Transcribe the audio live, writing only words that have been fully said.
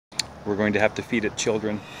We're going to have to feed it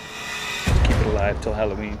children to keep it alive till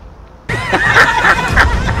Halloween.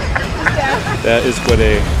 That is what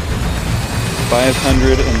a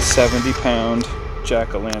 570-pound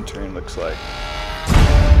jack-o'-lantern looks like.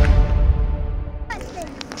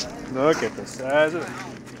 Look at the size of it.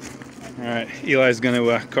 Alright, Eli's going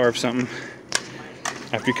to carve something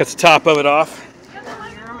after he cuts the top of it off.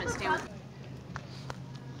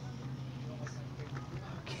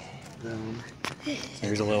 Boom.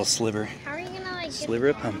 There's a little sliver. How are you gonna like sliver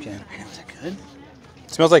of pumpkin. Is that good?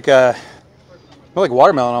 It smells like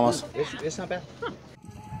watermelon almost. It's not bad.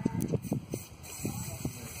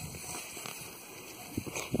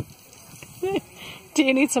 Do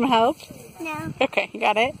you need some help? No. Okay, you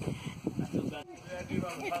got it.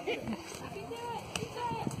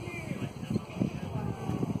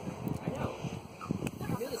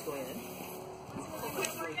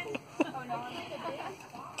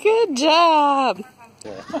 Good job.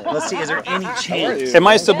 Let's see, is there any chance? It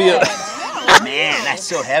might still be a... Man, that's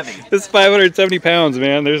so heavy. It's 570 pounds,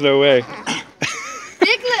 man. There's no way.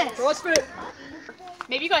 Biglet.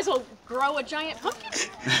 Maybe you guys will grow a giant pumpkin.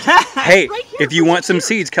 Hey, if you want some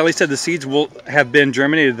seeds, Kelly said the seeds will have been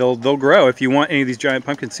germinated. They'll grow if you want any of these giant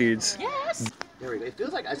pumpkin seeds. Yes. There we go. It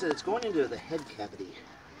feels like I said it's going into the head cavity.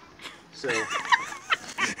 So.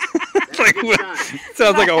 It's like,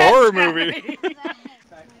 sounds like a horror movie.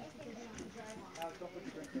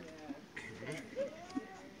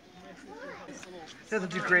 Nothing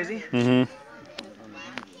too crazy. Mm-hmm.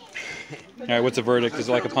 All right, what's the verdict? Is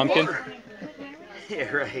it like a pumpkin? Yeah,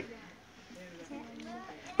 right.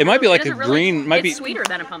 It might be like a green. Might be sweeter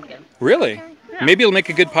than a pumpkin. Really? Yeah. Maybe it'll make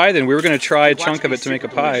a good pie then. We were going to try a chunk of it to make a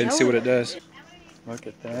pie and see what it does. Look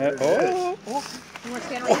at that. Oh.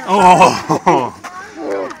 Oh.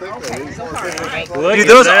 Dude,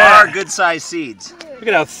 those are good-sized seeds. Look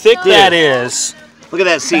at how thick that is. Look at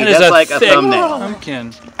that seed. That That's like a thumbnail.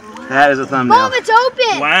 Pumpkin. That is a thumbnail. Mom, it's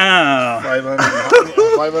open! Wow.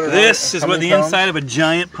 500. This is what the inside of a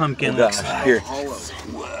giant pumpkin looks like. Here.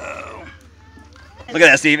 Whoa. Look at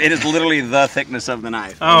that, Steve. It is literally the thickness of the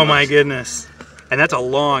knife. Oh my goodness. And that's a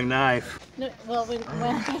long knife. No, well,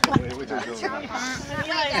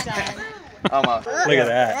 Almost. Look at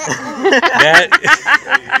that.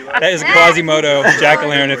 That is a Quasimodo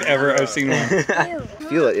jack-o'-lantern if ever I've seen one.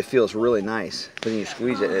 Feel it. It feels really nice. But then you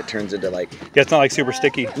squeeze it and it turns into like... Yeah, it's not like super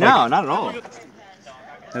sticky. No, not at all.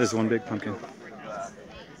 That is one big pumpkin.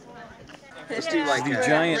 Let's do like the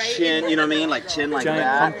giant chin, you know what I mean? Like chin like giant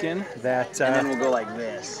that. Pumpkin that and then we'll go like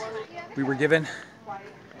this. We were given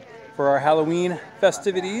for our Halloween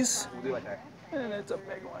festivities. We'll do like a... And it's a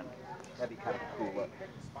big one. That'd be kind of a cool look.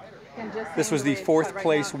 This was the 4th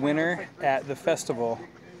place winner at the festival.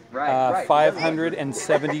 Right.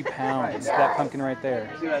 570 pounds. That pumpkin right there.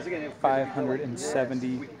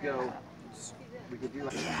 570.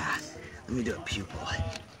 Yeah. Let me do a pupil.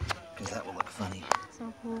 Because that will look funny.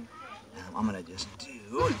 So cool. I'm going to just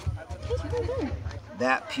do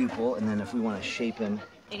that pupil. And then if we want to shape him.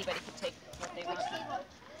 Anybody can take what they want.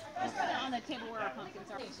 On the table where our pumpkins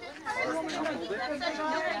are.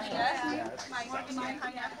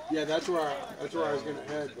 Yeah, that's where I was going to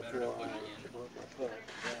head before I broke my foot.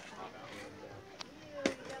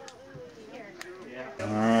 All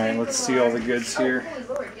right, let's see all the goods here. I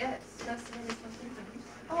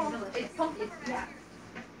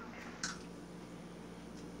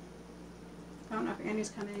don't know if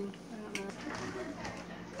Andy's coming. I don't know.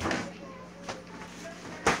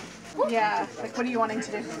 Yeah, like what are you wanting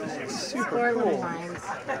to do? Super cool.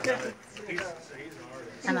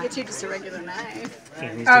 And get you just a regular knife.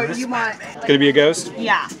 Oh, you want? It's gonna be a ghost?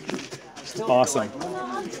 Yeah. Awesome.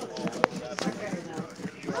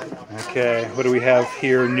 Okay, what do we have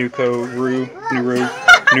here? Naruto.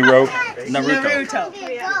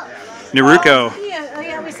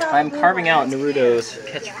 I'm carving out Naruto's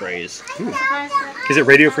catchphrase. Ooh. Is it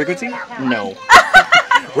radio frequency? No.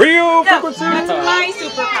 Radio frequency! That's my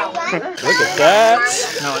superpower. Look at that.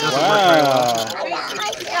 No, it doesn't work very well.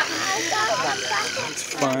 That's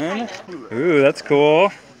fun. Ooh, that's cool.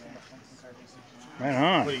 Right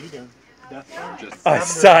on. What are you doing? A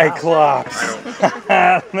cyclops.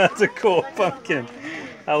 That's a cool pumpkin.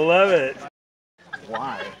 I love it.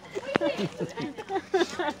 Why?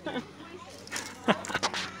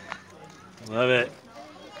 Love it.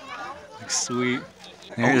 Looks sweet.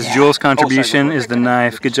 Here's Jules' contribution is the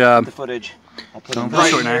knife. Good job. The footage. Don't put a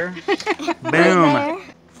short knife. Boom.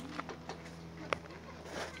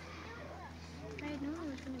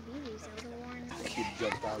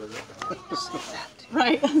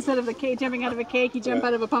 Right, instead of the cake jumping out of a cake, you jump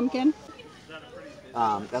out of a pumpkin.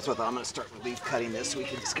 That's what I thought. I'm going to start with leaf cutting this so we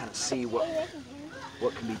can just kind of see what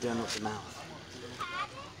what can be done with the mouth.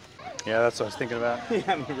 Yeah, that's what I was thinking about. Yeah,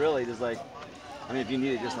 I mean, really, just like, I mean, if you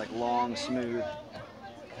needed just like long, smooth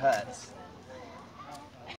cuts.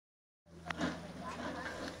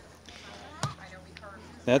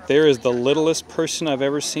 That there is the littlest person I've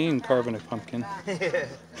ever seen carving a pumpkin. It is.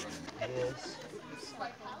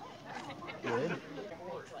 Good.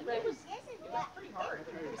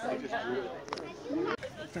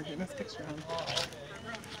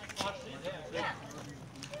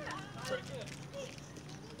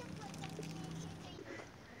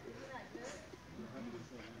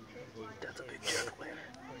 That's a big chunk of land.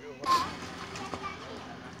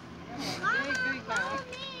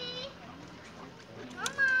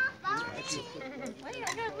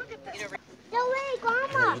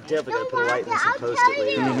 You definitely gotta put a light in this and post it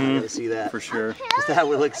later. You gotta see that. For sure. Because that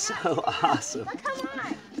would look so awesome.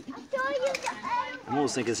 I'm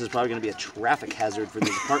almost thinking this is probably gonna be a traffic hazard for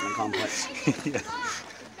this apartment complex. Yeah.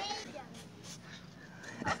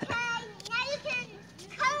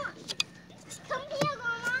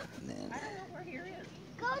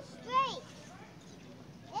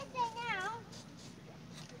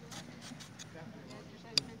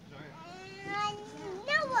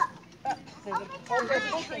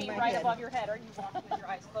 Right above your head. Are you walking with your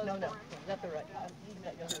eyes closed? No, not the right.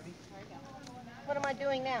 What am I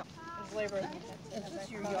doing now? Is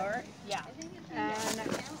this your yard? Yeah.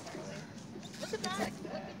 Look at that.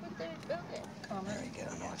 There you go.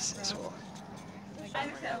 Yes, this will.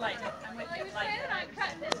 That's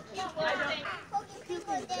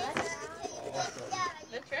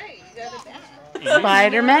right. You got it back.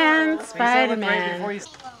 Spider-Man, Spider-Man.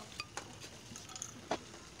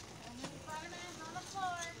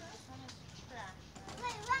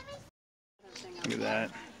 Look at that.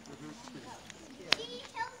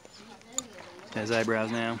 Has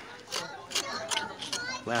eyebrows now.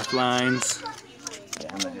 Laugh lines.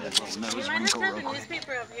 Yeah, I'm gonna do that little nose You might wrinkle just have real a quick.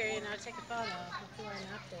 newspaper up here, take a photo if you are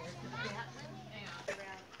not there.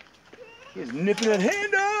 He's nipping that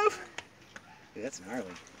hand off. Dude, that's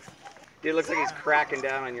gnarly. Dude, it looks like he's cracking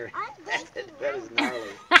down on your head. That is gnarly.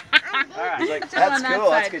 Alright, he's like, that's cool,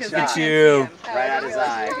 that's a good shot. Look at you. Right at his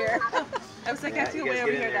eye. I was like, Yeah, I feel you guys way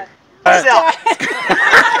over get in here. there.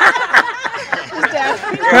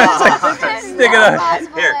 Stick it up.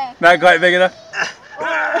 Here. Not quite big enough.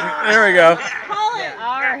 There we go.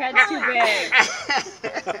 Our head's too big.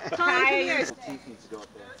 Teeth needs to go up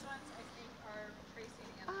there.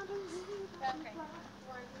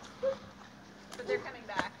 But they're coming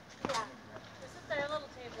back. Yeah. This is their little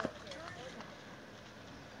table up here.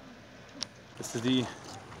 This is the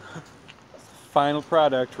final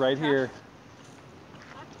product right here.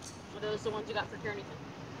 Are those the ones you got for Carrington?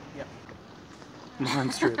 Yep.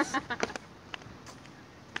 Monstrous.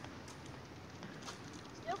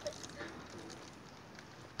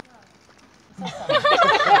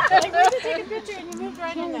 Like, we could take a picture and you moved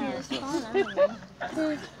right in there.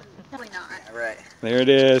 Probably not. All right. There it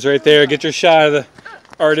is, right there. Get your shot of the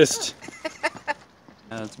artist.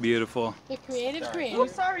 That's beautiful. The creative creator. Oh,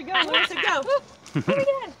 sorry, go. Where does it go?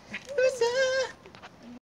 This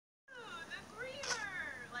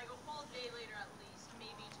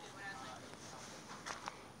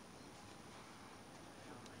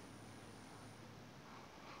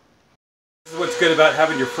is what's good about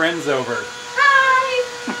having your friends over.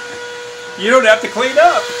 Hi! You don't have to clean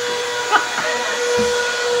up.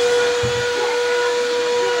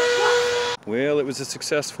 Well, it was a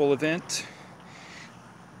successful event.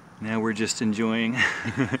 Now we're just enjoying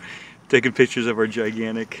taking pictures of our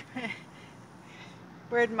gigantic.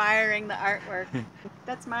 We're admiring the artwork.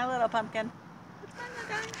 That's my little pumpkin.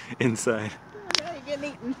 Inside. You're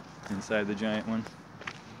getting eaten. Inside the giant one.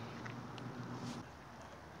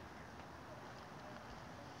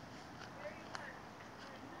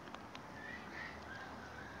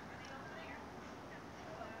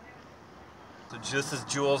 So just as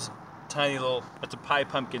Jules' tiny little, that's a pie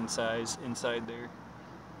pumpkin size inside there.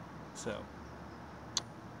 So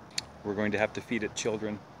we're going to have to feed it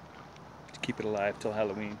children to keep it alive till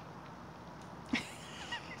Halloween.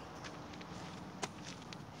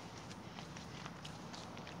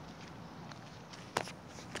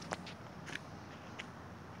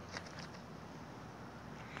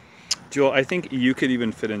 Joel, I think you could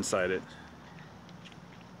even fit inside it.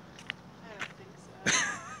 I don't think so.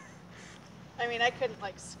 I mean, I couldn't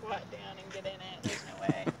like squat down and get in it. There's no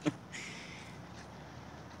way.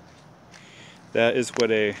 That is what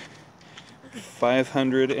a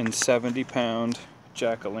 570-pound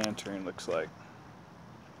jack-o'-lantern looks like.